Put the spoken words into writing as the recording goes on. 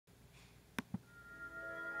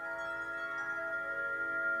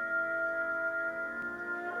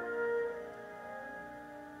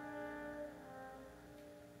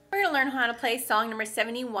to learn how to play song number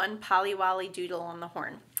 71, Polly Wolly Doodle on the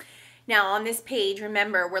horn. Now on this page,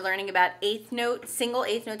 remember, we're learning about eighth note, single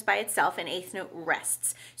eighth notes by itself, and eighth note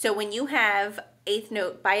rests. So when you have eighth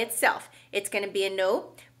note by itself, it's going to be a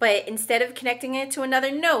note, but instead of connecting it to another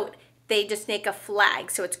note, they just make a flag,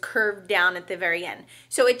 so it's curved down at the very end.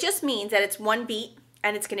 So it just means that it's one beat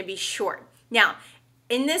and it's going to be short. Now,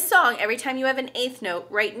 in this song, every time you have an eighth note,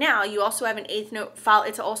 right now, you also have an eighth note,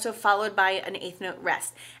 it's also followed by an eighth note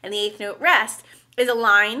rest. And the eighth note rest is a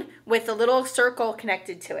line with a little circle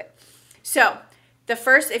connected to it. So,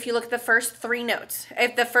 if you look at the first three notes,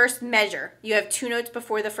 if the first measure, you have two notes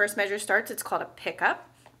before the first measure starts, it's called a pickup,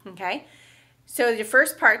 okay? So your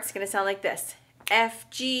first part's going to sound like this. F,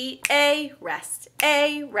 G, A, rest,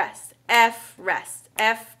 A, rest, F, rest,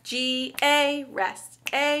 F, G, A, rest,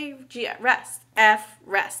 A, G, rest, F,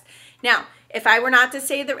 rest. Now, if I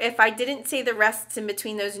didn't say the rests in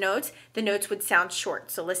between those notes, the notes would sound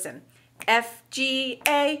short. So listen. F, G,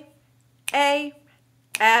 A,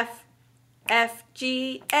 F, F,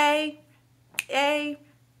 G, A,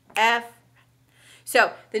 F.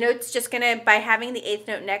 So the note's just going to, by having an eighth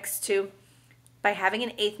note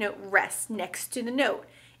rest next to the note,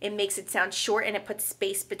 it makes it sound short and it puts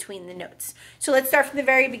space between the notes. So let's start from the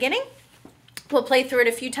very beginning. We'll play through it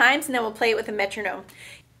a few times and then we'll play it with a metronome.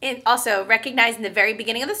 And also recognize in the very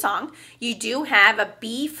beginning of the song, you do have a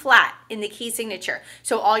B flat in the key signature.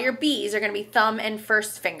 So all your B's are going to be thumb and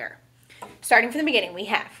first finger. Starting from the beginning, we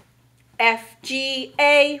have F, G,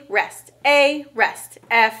 A, rest,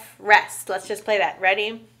 F, rest. Let's just play that.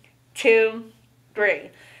 Ready? 2, 3.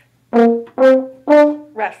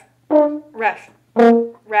 Rest, rest,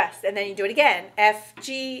 rest. And then you do it again. F,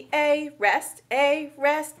 G, A, rest,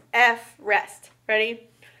 F, rest. Ready?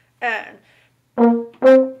 And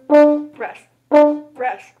rest,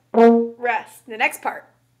 rest, rest. The next part.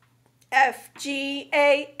 F, G,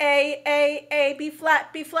 A, B flat,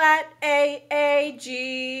 A,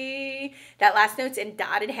 G. That last note's in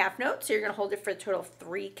dotted half note, so you're going to hold it for a total of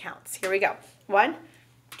 3 counts. Here we go. 1,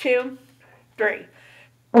 2, 3.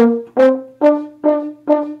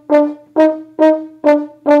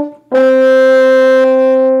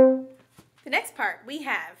 The next part, we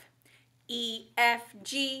have E, F,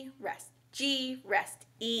 G, rest, G, rest,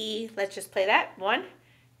 E. Let's just play that. 1,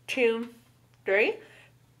 2, 3.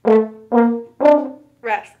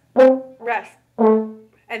 Rest, rest. And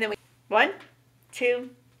then 1, 2,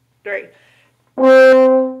 3.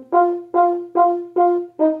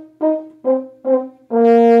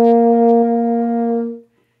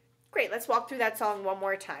 Great, let's walk through that song one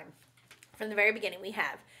more time. From the very beginning, we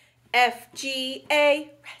have F, G,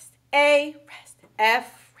 A, rest,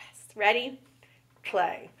 F, rest. Ready?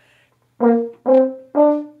 Play.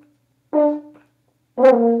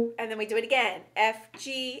 And then we do it again. F,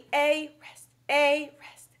 G, A, rest,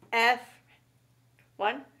 F.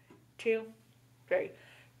 1, 2, 3.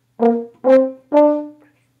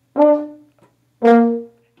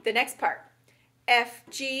 The next part. F,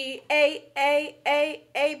 G, A,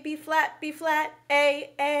 B flat,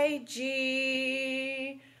 A,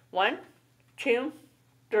 G. 1, 2,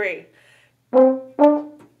 3.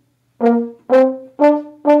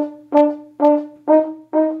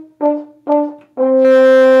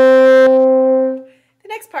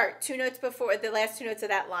 Two notes before the last two notes of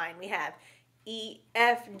that line, we have E,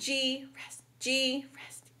 F, G, rest,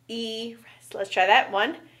 E, rest. Let's try that.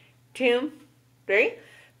 1, 2, 3.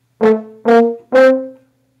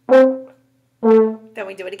 Then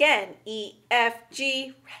we do it again. E, F,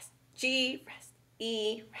 G, rest,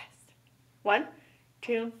 E, rest. 1,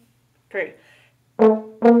 2, 3.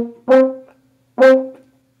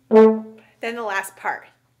 Then the last part.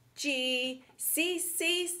 G, C,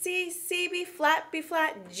 B flat,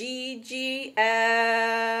 G,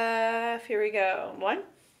 F. Here we go. 1,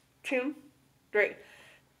 2, 3.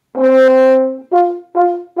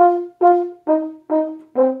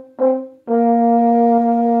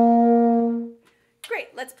 Great.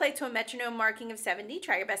 Let's play to a metronome marking of 70.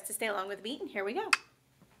 Try your best to stay along with the beat, and here we go.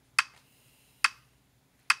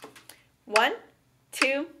 1,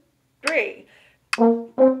 2, 3.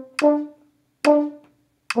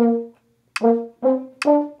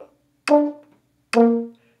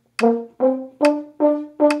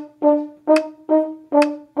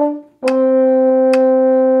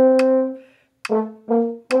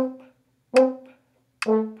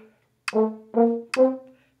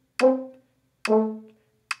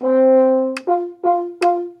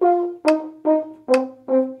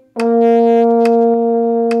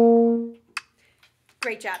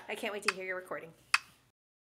 Great job. I can't wait to hear your recording.